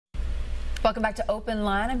Welcome back to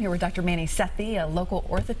OpenLine. I'm here with Dr. Manny Sethi, a local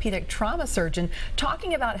orthopedic trauma surgeon,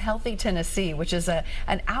 talking about Healthy Tennessee, which is an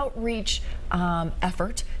outreach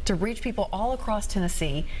effort to reach people all across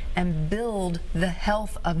Tennessee and build the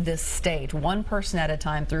health of this state, one person at a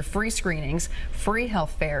time, through free screenings, free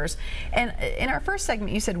health fairs. And in our first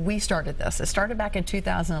segment, you said we started this. It started back in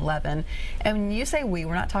 2011. And when you say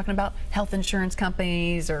we're not talking about health insurance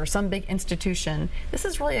companies or some big institution. This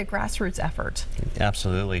is really a grassroots effort.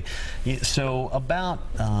 Absolutely. So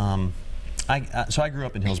I grew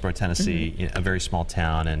up in Hillsborough, Tennessee, a very small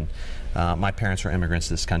town, and my parents were immigrants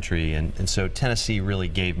to this country, and so Tennessee really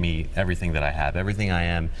gave me everything that I have. Everything I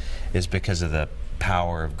am is because of the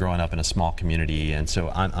power of growing up in a small community, and so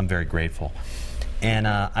I'm very grateful. And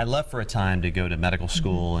I left for a time to go to medical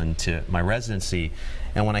school and to my residency,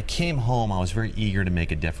 and when I came home, I was very eager to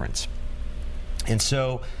make a difference. And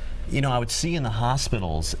so, you know, I would see in the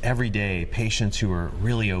hospitals every day patients who were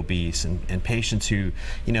really obese and patients who,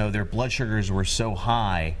 you know, their blood sugars were so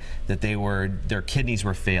high that their kidneys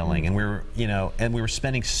were failing, and we were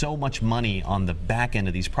spending so much money on the back end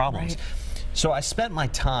of these problems. Right. So I spent my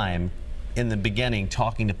time in the beginning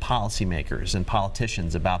talking to policymakers and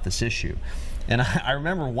politicians about this issue. And I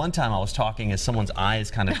remember one time I was talking as someone's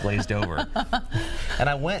eyes kind of glazed over. And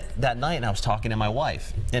I went that night and I was talking to my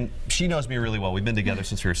wife. And she knows me really well. We've been together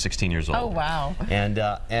since we were 16 years old. Oh, wow. And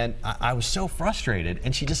I was so frustrated.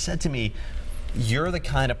 And she just said to me, "You're the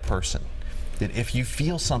kind of person that if you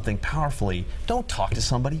feel something powerfully, don't talk to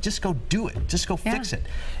somebody, just go do it. Just go fix it."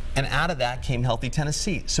 And out of that came Healthy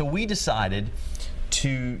Tennessee. So we decided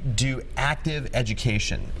to do active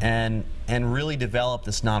education and really develop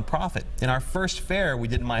this nonprofit. In our first fair, we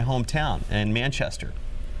did in my hometown in Manchester.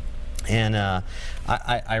 And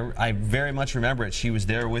I very much remember it. She was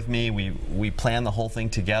there with me. We planned the whole thing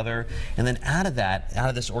together. And then out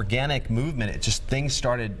of this organic movement, it just things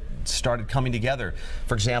started coming together.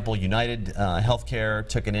 For example, United Healthcare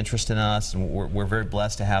took an interest in us, and we're very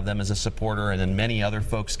blessed to have them as a supporter. And then many other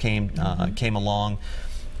folks came along.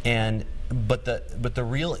 But the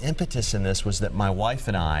real impetus in this was that my wife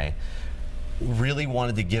and I really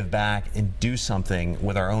wanted to give back and do something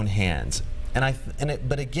with our own hands.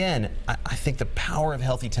 But again, I think the power of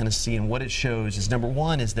Healthy Tennessee and what it shows is, number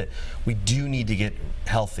one, is that we do need to get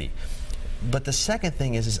healthy. But the second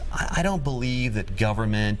thing is I don't believe that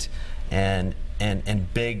government and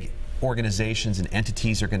big organizations and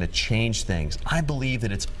entities are going to change things. I believe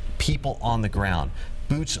that it's people on the ground,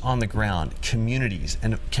 boots on the ground, communities,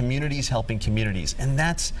 and communities helping communities. And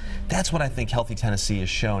that's what I think Healthy Tennessee has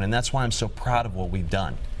shown, and that's why I'm so proud of what we've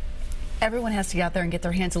done. Everyone has to get out there and get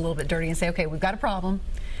their hands a little bit dirty and say, okay, we've got a problem.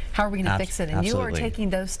 How are we going to fix it? And absolutely. You are taking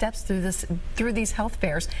those steps through these health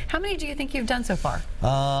fairs. How many do you think you've done so far?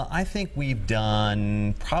 I think we've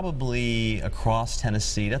done probably across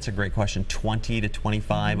Tennessee, that's a great question, 20 to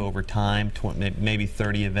 25 over time, maybe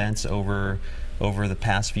 30 events over the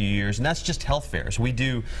past few years, and that's just health fairs. We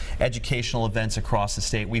do educational events across the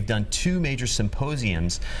state. We've done 2 major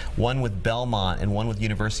symposiums, one with Belmont and one with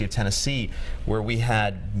University of Tennessee, where we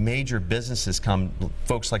had major businesses come,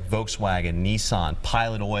 folks like Volkswagen, Nissan,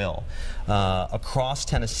 Pilot Oil, across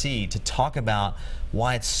Tennessee to talk about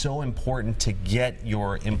why it's so important to get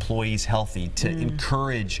your employees healthy, to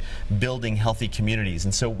encourage building healthy communities.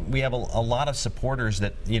 And so we have a lot of supporters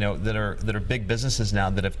that that are big businesses now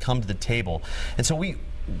that have come to the table. And so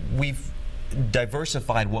we've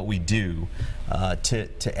diversified what we do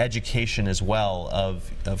to education as well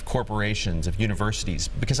of corporations, of universities,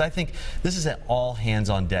 because I think this is an all hands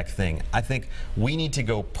on deck thing. I think we need to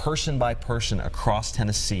go person by person across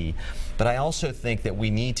Tennessee, but I also think that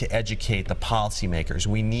we need to educate the policymakers.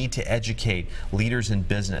 We need to educate leaders in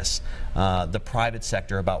business, the private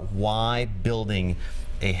sector, about why building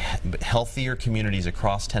healthier communities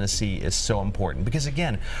across Tennessee is so important. Because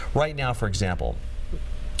again, right now, for example,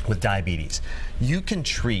 with diabetes, you can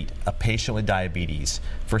treat a patient with diabetes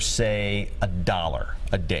for, say, $1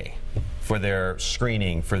 a day for their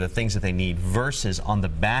screening, for the things that they need, versus on the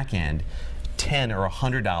back end, $10 or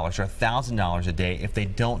 $100 or $1,000 a day if they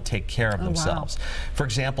don't take care of themselves. Wow. For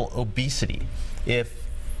example, obesity. If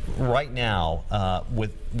right now,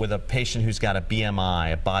 with a patient who's got a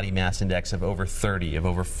BMI, a body mass index of over 30, of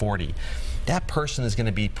over 40, that person is going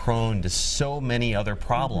to be prone to so many other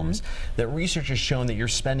problems that research has shown that you're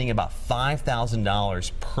spending about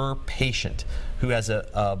 $5,000 per patient who has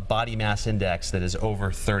a body mass index that is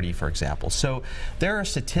over 30, for example. So there are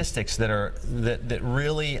statistics that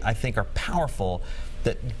really, I think, are powerful,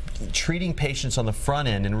 that treating patients on the front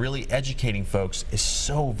end and really educating folks is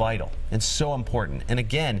so vital and so important. And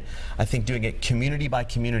again, I think doing it community by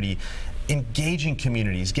community, engaging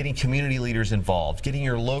communities, getting community leaders involved, getting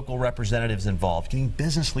your local representatives involved, getting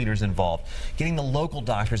business leaders involved, getting the local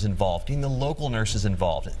doctors involved, getting the local nurses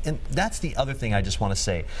involved. And that's the other thing I just want to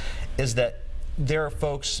say, is that there are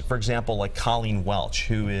folks, for example, like Colleen Welch,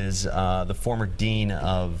 who is the former dean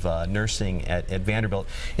of nursing at Vanderbilt,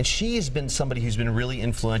 and she has been somebody who's been really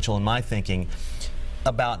influential in my thinking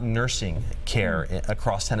about nursing care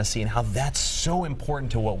across Tennessee and how that's so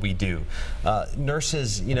important to what we do.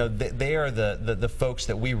 Nurses, you know, they are the folks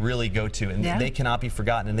that we really go to, and they cannot be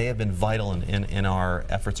forgotten, and they have been vital in our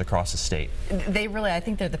efforts across the state. They really, I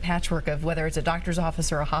think they're the patchwork of whether it's a doctor's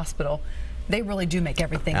office or a hospital. They really do make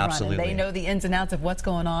everything run, and they know the ins and outs of what's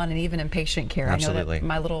going on, and even in patient care. Absolutely. I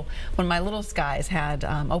know that when my little guys had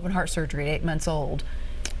open heart surgery at 8 months old,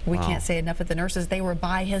 we can't say enough of the nurses. They were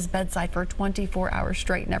by his bedside for 24 hours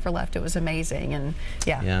straight, never left. It was amazing. And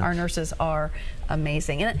our nurses are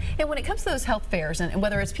amazing. And when it comes to those health fairs, and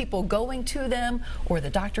whether it's people going to them or the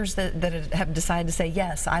doctors that have decided to say,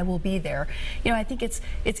 yes, I will be there, you know, I think it's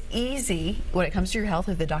easy when it comes to your health,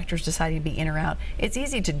 if the doctor's deciding to be in or out. It's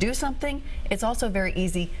easy to do something. It's also very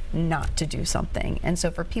easy not to do something. And so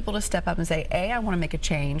for people to step up and say, A, I want to make a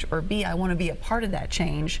change, or B, I want to be a part of that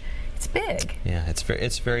change, it's big. Yeah,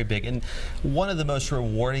 it's very big. And one of the most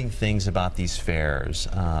rewarding things about these fairs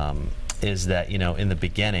is that, you know, in the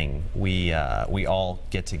beginning we all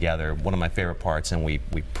get together. One of my favorite parts, and we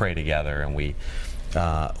pray together, and we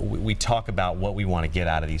talk about what we want to get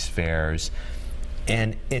out of these fairs.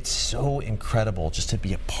 And it's so incredible just to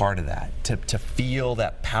be a part of that, to feel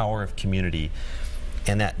that power of community,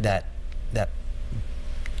 and that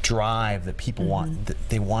drive that people want.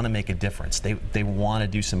 They want to make a difference. They want to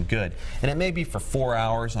do some good, and it may be for 4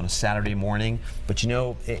 hours on a Saturday morning, but you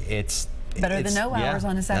know, it's better than no hours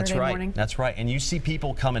on a Saturday morning. That's right. And you see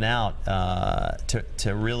people coming out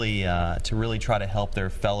to really try to help their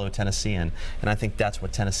fellow Tennessean, and I think that's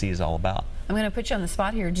what Tennessee is all about. I'm going to put you on the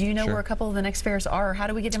spot here. Do you know where a couple of the next fairs are, or how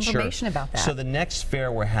do we get information about that? So the next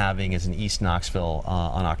fair we're having is in East Knoxville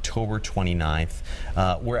on October 29th.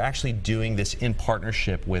 We're actually doing this in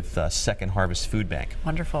partnership with Second Harvest Food Bank.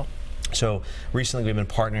 Wonderful. So recently we've been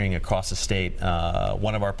partnering across the state.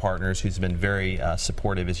 One of our partners who's been very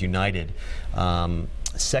supportive is United.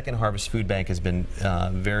 Second Harvest Food Bank has been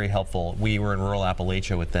very helpful. We were in rural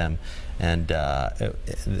Appalachia with them, and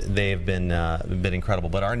they have been incredible.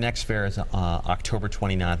 But our next fair is October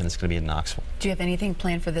 29th, and it's going to be in Knoxville. Do you have anything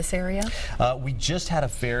planned for this area? We just had a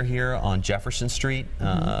fair here on Jefferson Street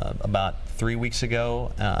about 3 weeks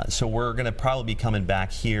ago. So we're going to probably be coming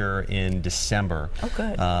back here in December. Oh,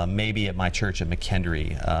 good. Maybe at my church at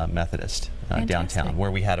McKendree Methodist downtown,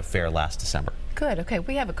 where we had a fair last December. Good. Okay,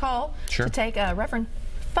 we have a call to take. Reverend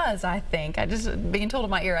Fuzz, I think. I just being told in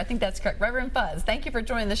my ear. I think that's correct. Reverend Fuzz, thank you for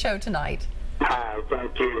joining the show tonight. Hi,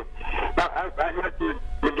 thank you. I heard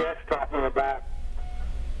the guest talking about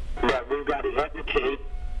that we've got to educate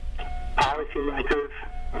policymakers,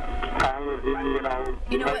 congressmen,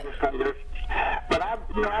 legislators. But I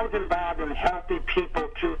was involved in Healthy People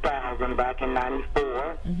 2000 back in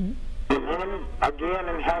 '94. And then again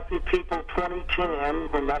in Healthy People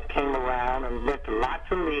 2010 when that came around, and went to lots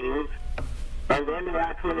of meetings. And then they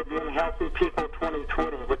asked me to be in Healthy People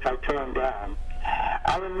 2020, which I turned down.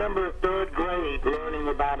 I remember third grade learning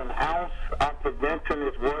about an ounce of prevention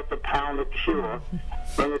is worth a pound of cure.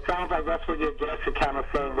 And it sounds like that's what your guests are kind of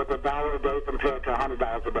saying, with $1 a day compared to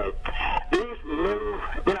 $100 a day. These new,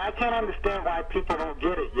 I can't understand why people don't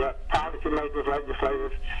get it yet, policymakers,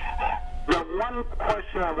 legislators. The one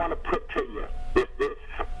question I want to put to you is this.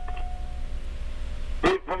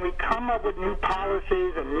 When we come up with new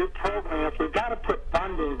policies and new programs, we've got to put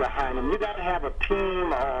funding behind them. You've got to have a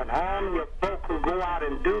team or an army of folk who go out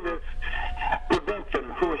and do this prevention,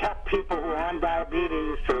 who help people who are on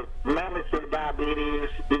diabetes to manage their diabetes.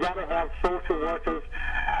 You've got to have social workers.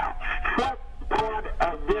 What part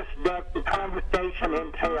of this does the conversation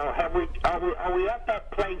entail? Are we at that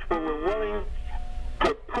place where we're willing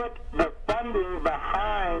to put the funding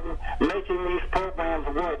behind making these programs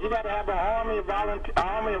work? You got to have an army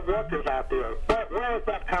of workers out there. Where is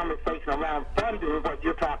that conversation around funding what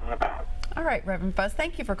you're talking about? All right, Reverend Fuzz,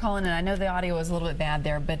 thank you for calling in. I know the audio was a little bit bad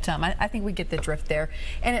there, but I think we get the drift there.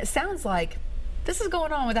 And it sounds like this is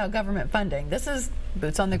going on without government funding. This is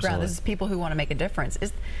boots on the ground. This is people who want to make a difference.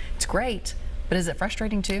 It's great. But is it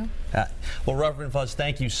frustrating too? Well, Reverend Fuzz,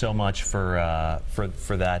 thank you so much for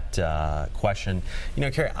that question.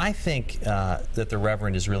 Carrie, I think that the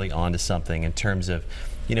Reverend is really onto something in terms of,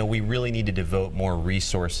 we really need to devote more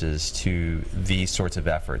resources to these sorts of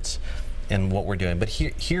efforts and what we're doing. But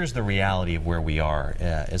here's the reality of where we are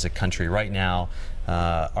as a country right now.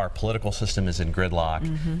 Our political system is in gridlock.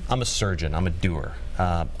 I'm a surgeon. I'm a doer.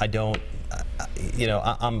 I don't, you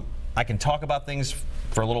know, I can talk about things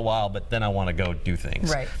for a little while, but then I want to go do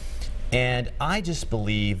things. Right. And I just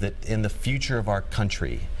believe that in the future of our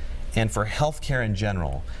country and for healthcare in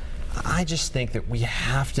general, I just think that we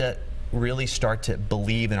have to really start to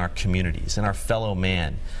believe in our communities and our fellow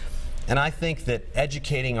man. And I think that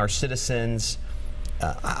educating our citizens,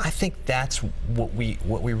 I think that's what we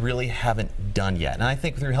really haven't done yet. And I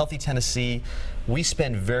think through Healthy Tennessee, we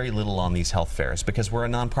spend very little on these health fairs because we're a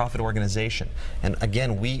nonprofit organization. And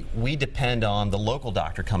again, we depend on the local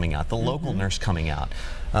doctor coming out, the local nurse coming out,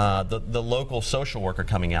 the local social worker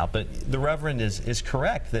coming out. But the Reverend is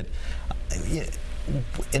correct that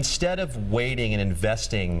instead of waiting and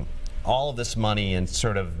investing all of this money in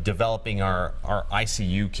sort of developing our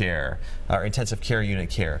ICU care, our intensive care unit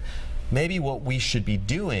care, maybe what we should be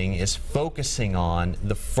doing is focusing on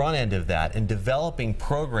the front end of that and developing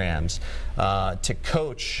programs to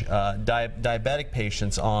coach diabetic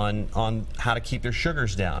patients on how to keep their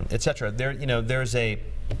sugars down, etc. There's a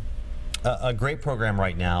great program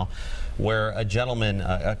right now where a gentleman,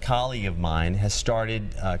 a colleague of mine, has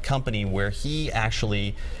started a company where he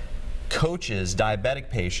actually coaches diabetic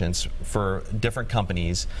patients for different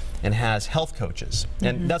companies and has health coaches.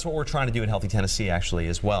 And that's what we're trying to do in Healthy Tennessee actually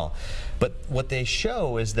as well. But what they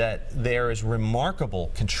show is that there is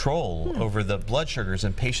remarkable control over the blood sugars,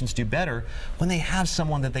 and patients do better when they have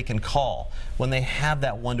someone that they can call, when they have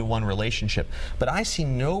that one-to-one relationship. But I see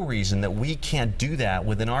no reason that we can't do that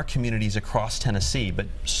within our communities across Tennessee. But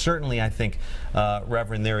certainly I think,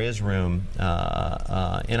 Reverend, there is room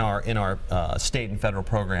in our state and federal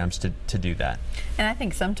programs to do that. And I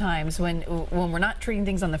think sometimes when we're not treating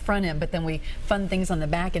things on the front end, but then we fund things on the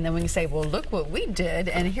back, and then we can say, well, look what we did,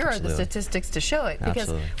 and here are the statistics to show it.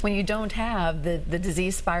 Because when you don't have the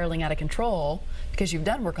disease spiraling out of control, because you've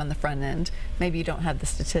done work on the front end, maybe you don't have the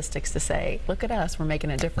statistics to say, look at us, we're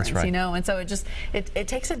making a difference. That's right. You know, and so it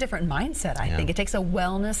takes a different mindset. I think it takes a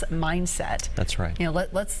wellness mindset. That's right. You know,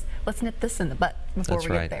 let's nip this in the butt before we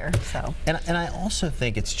get there. So and I also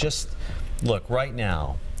think it's just, look, right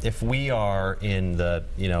now, if we are in the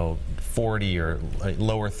 40 or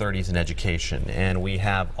lower 30s in education, and we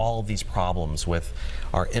have all of these problems with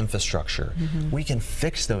our infrastructure, we can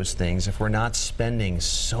fix those things if we're not spending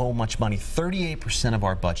so much money. 38% of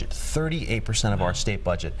our budget, 38% of our state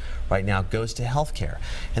budget right now goes to healthcare,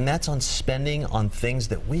 and that's on spending on things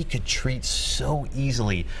that we could treat so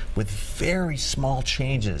easily with very small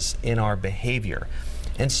changes in our behavior.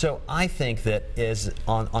 And so I think that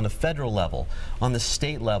on the federal level, on the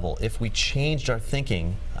state level, if we changed our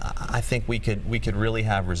thinking, I think we could really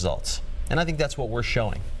have results. And I think that's what we're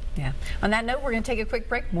showing. Yeah. On that note, we're going to take a quick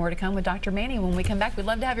break. More to come with Dr. Manny. When we come back, we'd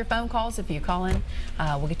love to have your phone calls. If you call in,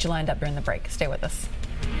 we'll get you lined up during the break. Stay with us.